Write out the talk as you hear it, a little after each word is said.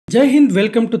Jai Hind,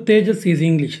 welcome to Tejas easy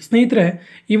English. ಸ್ನೇಹಿತರೆ,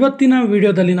 ಇವತ್ತಿನ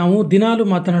ವಿಡಿಯೋದಲ್ಲಿ ನಾವು ದಿನಾಲು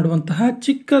ಮಾತನಾಡುವಂತಹ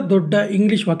ಚಿಕ್ಕ ದೊಡ್ಡ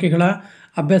ಇಂಗ್ಲಿಷ್ ವಾಕ್ಯಗಳ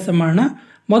ಅಭ್ಯಾಸ ಮಾಡೋಣ.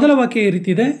 ಮೊದಲ ವಾಕ್ಯ ಈ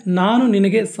ರೀತಿ ಇದೆ: ನಾನು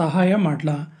ನಿನಗೆ ಸಹಾಯ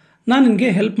ಮಾಡಲಾ, ನಾನು ನಿನಗೆ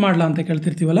ಹೆಲ್ಪ್ ಮಾಡಲಾ ಅಂತ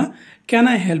ಕೇಳ್ತಿರ್ತೀವಲ್ಲ. Can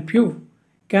I help you,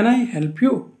 can I help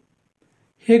you.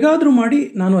 ಹೇಗಾದರೂ ಮಾಡಿ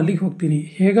ನಾನು ಅಲ್ಲಿಗೆ ಹೋಗ್ತೀನಿ,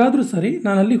 ಹೇಗಾದರೂ ಸರಿ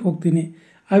ನಾನು ಅಲ್ಲಿಗೆ ಹೋಗ್ತೀನಿ.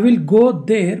 I will go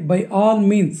there by all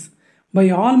means. By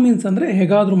all means ಅಂದರೆ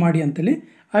ಹೇಗಾದರೂ ಮಾಡಿ ಅಂತೇಳಿ.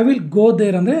 ಐ ವಿಲ್ ಗೋ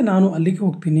ದೇರ್ ಅಂದರೆ ನಾನು ಅಲ್ಲಿಗೆ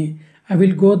ಹೋಗ್ತೀನಿ. I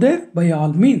will go there by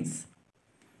all means.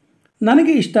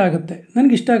 ನನಗೆ ಇಷ್ಟ ಆಗುತ್ತೆ,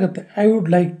 ನನಗೆ ಇಷ್ಟ ಆಗುತ್ತೆ. I would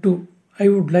like to, I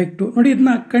would like to. ನೋಡಿ,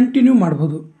 ಇದನ್ನ ಕಂಟಿನ್ಯೂ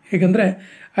ಮಾಡ್ಬೋದು. ಹೇಗೆಂದರೆ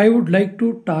I would like to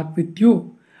talk with you,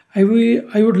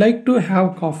 I would like to have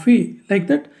coffee, like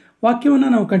that. ವಾಕ್ಯವನ್ನು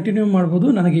ನಾವು ಕಂಟಿನ್ಯೂ ಮಾಡ್ಬೋದು.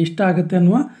 ನನಗೆ ಇಷ್ಟ ಆಗುತ್ತೆ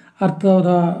ಅನ್ನುವ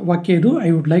ಅರ್ಥದ ವಾಕ್ಯ ಇದು.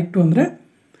 ಐ ವುಡ್ ಲೈಕ್ ಟು ಅಂದರೆ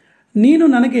ನೀನು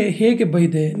ನನಗೆ ಹೇಗೆ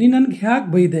ಬೈದೆ, ನೀನು ನನಗೆ ಹೇಗೆ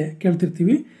ಬೈದೆ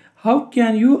ಕೇಳ್ತಿರ್ತೀವಿ. How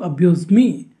can you abuse me,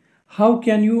 how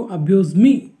can you abuse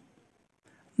me.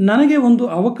 ನನಗೆ ಒಂದು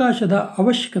ಅವಕಾಶದ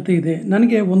ಅವಶ್ಯಕತೆ ಇದೆ,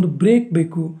 ನನಗೆ ಒಂದು ಬ್ರೇಕ್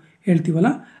ಬೇಕು ಹೇಳ್ತೀವಲ್ಲ.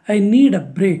 I need a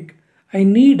break, I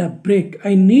need a break.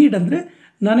 I need ಅಂದರೆ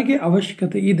ನನಗೆ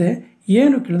ಅವಶ್ಯಕತೆ ಇದೆ,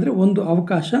 ಏನು ಕೇಳಿದ್ರೆ ಒಂದು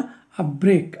ಅವಕಾಶ, a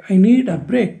break. I need a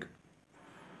break.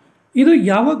 ಇದು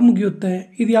ಯಾವಾಗ ಮುಗಿಯುತ್ತೆ,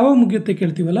 ಇದು ಯಾವಾಗ ಮುಗಿಯುತ್ತೆ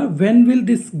ಕೇಳ್ತೀವಲ್ಲ. When will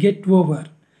this get over,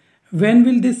 when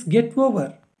will this get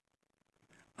over.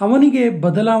 ಅವನಿಗೆ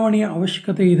ಬದಲಾವಣೆಯ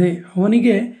ಅವಶ್ಯಕತೆ ಇದೆ,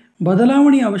 ಅವನಿಗೆ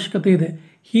ಬದಲಾವಣೆಯ ಅವಶ್ಯಕತೆ ಇದೆ.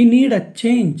 He need a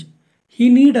change, he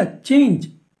need a change.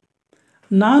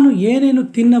 ನಾನು ಏನೇನು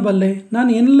ತಿನ್ನಬಲ್ಲೆ, ನಾನು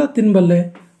ಏನೆಲ್ಲ ತಿನ್ನಬಲ್ಲೆ.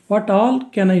 What all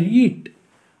can I eat,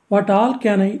 what all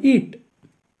can I eat.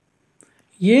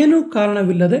 ಏನೂ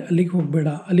ಕಾರಣವಿಲ್ಲದೆ ಅಲ್ಲಿಗೆ ಹೋಗಬೇಡ.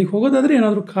 ಅಲ್ಲಿಗೆ ಹೋಗೋದಾದರೆ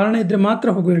ಏನಾದರೂ ಕಾರಣ ಇದ್ದರೆ ಮಾತ್ರ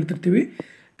ಹೋಗೋ ಹೇಳ್ತಿರ್ತೀವಿ.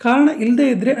 ಕಾರಣ ಇಲ್ಲದೆ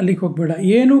ಇದ್ದರೆ ಅಲ್ಲಿಗೆ ಹೋಗಬೇಡ.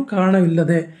 ಏನೂ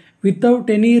ಕಾರಣವಿಲ್ಲದೆ, ವಿತೌಟ್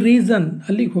ಎನಿ ರೀಸನ್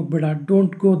ಅಲ್ಲಿಗೆ ಹೋಗಬೇಡ.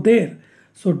 Don't go there.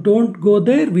 So don't go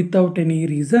there without any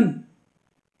reason.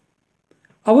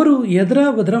 ಅವರು ಎದರ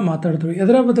ಬದರ ಮಾತಾಡಿದ್ರು.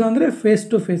 ಎದರ ಬದರ ಅಂದರೆ ಫೇಸ್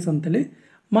ಟು ಫೇಸ್ ಅಂತೇಳಿ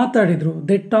ಮಾತಾಡಿದರು.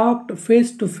 They talked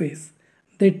face to face,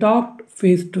 they talked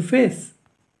face to face.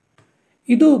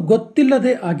 ಇದು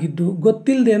ಗೊತ್ತಿಲ್ಲದೆ ಆಗಿದ್ದು.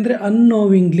 ಗೊತ್ತಿಲ್ಲದೆ ಅಂದರೆ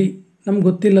ಅನ್ನೋವಿಂಗ್ಲಿ, ನಮ್ಗೆ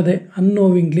ಗೊತ್ತಿಲ್ಲದೆ,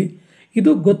 ಅನ್ನೋವಿಂಗ್ಲಿ.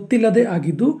 ಇದು ಗೊತ್ತಿಲ್ಲದೆ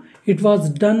ಆಗಿದ್ದು. It was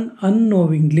done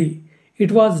ಅನ್ನೋವಿಂಗ್ಲಿ,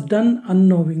 it was done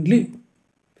ಅನ್ನೋವಿಂಗ್ಲಿ.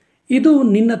 ಇದು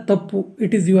ನಿನ್ನ ತಪ್ಪು.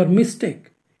 It is your mistake,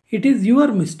 it is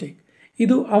your mistake.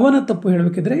 ಇದು ಅವನ ತಪ್ಪು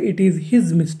ಹೇಳಬೇಕಿದ್ರೆ ಇಟ್ ಈಸ್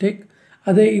ಹಿಸ್ ಮಿಸ್ಟೇಕ್.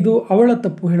 ಅದೇ ಇದು ಅವಳ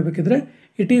ತಪ್ಪು ಹೇಳಬೇಕಿದ್ರೆ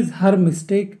ಇಟ್ ಈಸ್ ಹರ್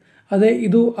ಮಿಸ್ಟೇಕ್. ಅದೇ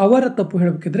ಇದು ಅವರ ತಪ್ಪು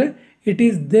ಹೇಳಬೇಕಿದ್ರೆ ಇಟ್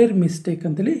ಈಸ್ ದೇರ್ ಮಿಸ್ಟೇಕ್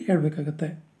ಅಂತೇಳಿ ಹೇಳಬೇಕಾಗತ್ತೆ.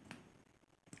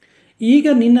 ಈಗ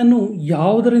ನಿನ್ನನ್ನು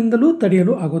ಯಾವುದರಿಂದಲೂ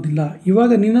ತಡೆಯಲು ಆಗೋದಿಲ್ಲ.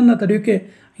 ಇವಾಗ ನಿನ್ನನ್ನು ತಡೆಯೋಕ್ಕೆ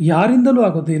ಯಾರಿಂದಲೂ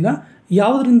ಆಗೋದಿಲ್ಲ,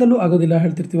 ಯಾವುದರಿಂದಲೂ ಆಗೋದಿಲ್ಲ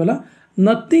ಹೇಳ್ತಿರ್ತೀವಲ್ಲ.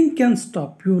 Nothing can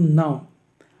stop you now,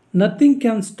 nothing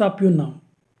can stop you now.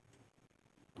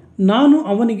 ನಾನು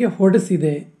ಅವನಿಗೆ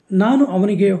ಹೊಡೆಸಿದೆ, ನಾನು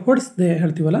ಅವನಿಗೆ ಹೊಡೆಸಿದೆ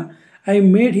ಹೇಳ್ತೀವಲ್ಲ. I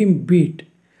made him beet,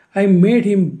 I made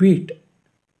him beet.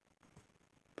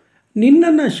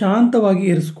 ನಿನ್ನನ್ನು ಶಾಂತವಾಗಿ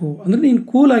ಇರಿಸ್ಕೋ ಅಂದರೆ ನೀನು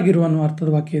ಕೂಲಾಗಿರು ಅನ್ನೋ ಅರ್ಥದ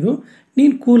ವಾಕ್ಯ ಇದು.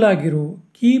 ನೀನು ಕೂಲಾಗಿರು.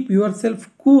 Keep your self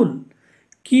cool,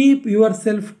 keep your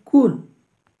self cool.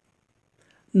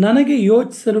 ನನಗೆ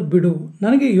ಯೋಚಿಸಲು ಬಿಡು,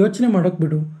 ನನಗೆ ಯೋಚನೆ ಮಾಡೋಕ್ಕೆ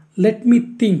ಬಿಡು. Let me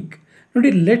think. ನೋಡಿ,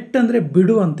 ಲೆಟ್ ಅಂದರೆ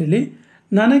ಬಿಡು ಅಂತೇಳಿ.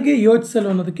 ನನಗೆ ಯೋಚಿಸಲು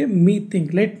ಅನ್ನೋದಕ್ಕೆ me think,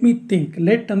 let me think.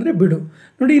 Let ಅಂದರೆ ಬಿಡು.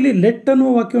 ನೋಡಿ, ಇಲ್ಲಿ ಲೆಟ್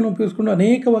ಅನ್ನುವ ವಾಕ್ಯವನ್ನು ಉಪಯೋಗಿಸ್ಕೊಂಡು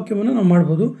ಅನೇಕ ವಾಕ್ಯವನ್ನು ನಾವು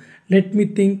ಮಾಡ್ಬೋದು. Let me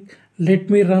think, let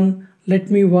me run, let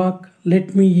me walk,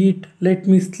 let me heat, let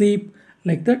me sleep,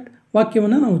 like that.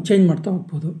 ವಾಕ್ಯವನ್ನು ನಾವು ಚೇಂಜ್ ಮಾಡ್ತಾ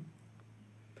ಹೋಗ್ಬೋದು.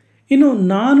 ಇನ್ನು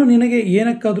ನಾನು ನಿನಗೆ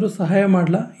ಏನಕ್ಕಾದರೂ ಸಹಾಯ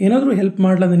ಮಾಡಲಾ, ಏನಾದರೂ ಹೆಲ್ಪ್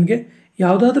ಮಾಡಲಾ, ನಿನಗೆ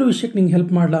ಯಾವುದಾದ್ರೂ ವಿಷಯಕ್ಕೆ ನಿಂಗೆ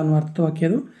ಹೆಲ್ಪ್ ಮಾಡಲಾ ಅನ್ನೋ ಅರ್ಥ ವಾಕ್ಯ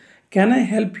ಅದು. Can I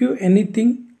help you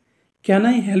anything, can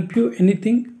I help you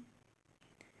anything.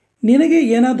 ನಿನಗೆ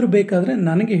ಏನಾದರೂ ಬೇಕಾದರೆ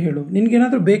ನನಗೆ ಹೇಳು,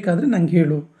 ನಿನಗೇನಾದರೂ ಬೇಕಾದರೆ ನಂಗೆ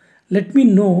ಹೇಳು. Let me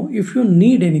no if you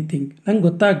need anything. ನಂಗೆ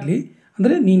ಗೊತ್ತಾಗಲಿ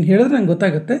ಅಂದರೆ ನೀನು ಹೇಳಿದ್ರೆ ನಂಗೆ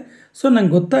ಗೊತ್ತಾಗುತ್ತೆ. ಸೊ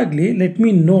ನಂಗೆ ಗೊತ್ತಾಗಲಿ, ಲೆಟ್ ಮೀ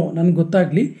ನೋ, ನನಗೆ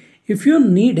ಗೊತ್ತಾಗಲಿ. ಇಫ್ ಯು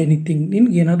ನೀಡ್ ಎನಿಥಿಂಗ್,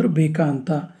 ನಿನಗೆ ಏನಾದರೂ ಬೇಕಾ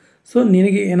ಅಂತ. ಸೊ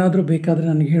ನಿನಗೆ ಏನಾದರೂ ಬೇಕಾದರೆ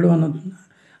ನನಗೆ ಹೇಳು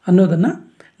ಅನ್ನೋದನ್ನು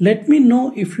let me no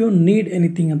if you need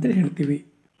anything ಅಂತೇಳಿ ಹೇಳ್ತೀವಿ.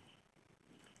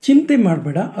 ಚಿಂತೆ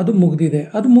ಮಾಡಬೇಡ, ಅದು ಮುಗಿದಿದೆ,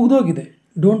 ಅದು ಮುಗಿದೋಗಿದೆ.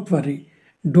 Don't worry,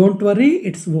 don't worry,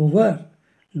 it's over,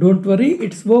 don't worry,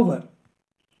 it's over.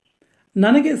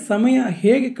 ನನಗೆ ಸಮಯ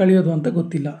ಹೇಗೆ ಕಳೆಯೋದು ಅಂತ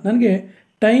ಗೊತ್ತಿಲ್ಲ, ನನಗೆ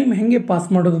ಟೈಮ್ ಹೇಗೆ ಪಾಸ್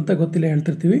ಮಾಡೋದು ಅಂತ ಗೊತ್ತಿಲ್ಲ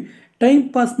ಹೇಳ್ತಿರ್ತೀವಿ. ಟೈಮ್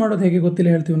ಪಾಸ್ ಮಾಡೋದು ಹೇಗೆ ಗೊತ್ತಿಲ್ಲ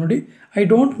ಹೇಳ್ತೀವಿ. ನೋಡಿ, I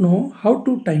don't know how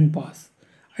to time pass,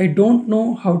 I don't know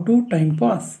how to time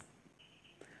pass.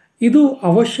 ಇದು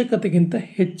ಅವಶ್ಯಕತೆಗಿಂತ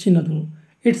ಹೆಚ್ಚಿನದು.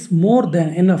 It's more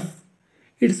than enough,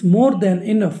 it's more than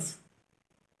enough.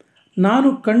 ನಾನು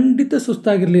ಖಂಡಿತ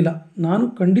ಸುಸ್ತಾಗಿರಲಿಲ್ಲ, ನಾನು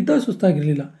ಖಂಡಿತ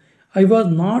ಸುಸ್ತಾಗಿರಲಿಲ್ಲ. I was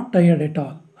not tired at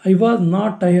all, I was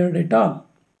not tired at all.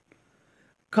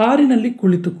 ಕಾರಿನಲ್ಲಿ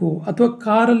ಕುಳಿತುಕೋ ಅಥವಾ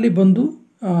ಕಾರಲ್ಲಿ ಬಂದು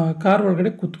ಕಾರ್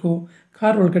ಒಳಗಡೆ ಕೂತ್ಕೋ,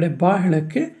 ಕಾರ್ ಒಳಗಡೆ ಬಾ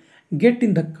ಹೇಳೋಕ್ಕೆ get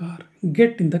in the car,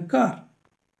 get in the car.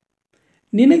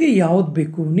 ನಿನಗೆ ಯಾವ್ದು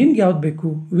ಬೇಕು, ನಿನಗೆ ಯಾವ್ದು ಬೇಕು.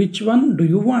 Which one do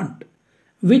you want,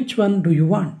 which one do you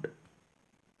want.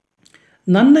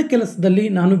 ನನ್ನ ಕೆಲಸದಲ್ಲಿ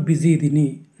ನಾನು ಬ್ಯುಸಿ ಇದ್ದೀನಿ.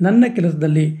 ನನ್ನ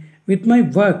ಕೆಲಸದಲ್ಲಿ with my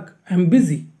work I am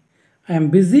busy. I am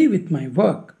busy with my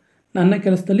work. ನನ್ನ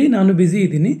ಕೆಲಸದಲ್ಲಿ ನಾನು ಬ್ಯುಸಿ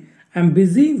ಇದ್ದೀನಿ. I am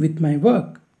busy with my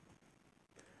work.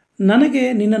 ನನಗೆ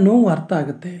ನಿನ್ನ ನೋವು ಅರ್ಥ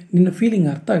ಆಗುತ್ತೆ. ನಿನ್ನ ಫೀಲಿಂಗ್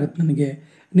ಅರ್ಥ ಆಗುತ್ತೆ. ನನಗೆ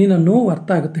ನಿನ್ನ ನೋವು ಅರ್ಥ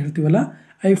ಆಗುತ್ತೆ ಹೇಳ್ತೀವಲ್ಲ,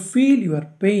 I feel your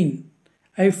pain.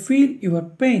 I feel your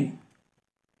pain.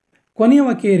 ಕೊನೆಯ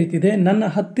ವಾಕ್ಯ ಈ ರೀತಿ ಇದೆ, ನನ್ನ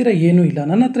ಹತ್ತಿರ ಏನೂ ಇಲ್ಲ.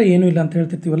 ನನ್ನ ಹತ್ರ ಏನೂ ಇಲ್ಲ ಅಂತ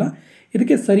ಹೇಳ್ತಿರ್ತೀವಲ್ಲ,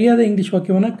 ಇದಕ್ಕೆ ಸರಿಯಾದ ಇಂಗ್ಲೀಷ್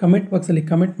ವಾಕ್ಯವನ್ನು ಕಮೆಂಟ್ ಬಾಕ್ಸಲ್ಲಿ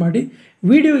ಕಮೆಂಟ್ ಮಾಡಿ.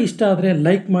 ವಿಡಿಯೋ ಇಷ್ಟ ಆದರೆ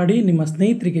ಲೈಕ್ ಮಾಡಿ, ನಿಮ್ಮ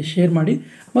ಸ್ನೇಹಿತರಿಗೆ ಶೇರ್ ಮಾಡಿ,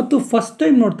 ಮತ್ತು ಫಸ್ಟ್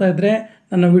ಟೈಮ್ ನೋಡ್ತಾ ಇದ್ದರೆ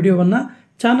ನನ್ನ ವಿಡಿಯೋವನ್ನು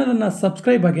ಚಾನಲನ್ನು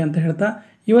ಸಬ್ಸ್ಕ್ರೈಬ್ ಆಗಿ ಅಂತ ಹೇಳ್ತಾ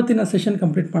ಇವತ್ತಿನ ಸೆಷನ್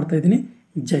ಕಂಪ್ಲೀಟ್ ಮಾಡ್ತಾ ಇದ್ದೀನಿ.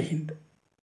 ಜೈ ಹಿಂದ್.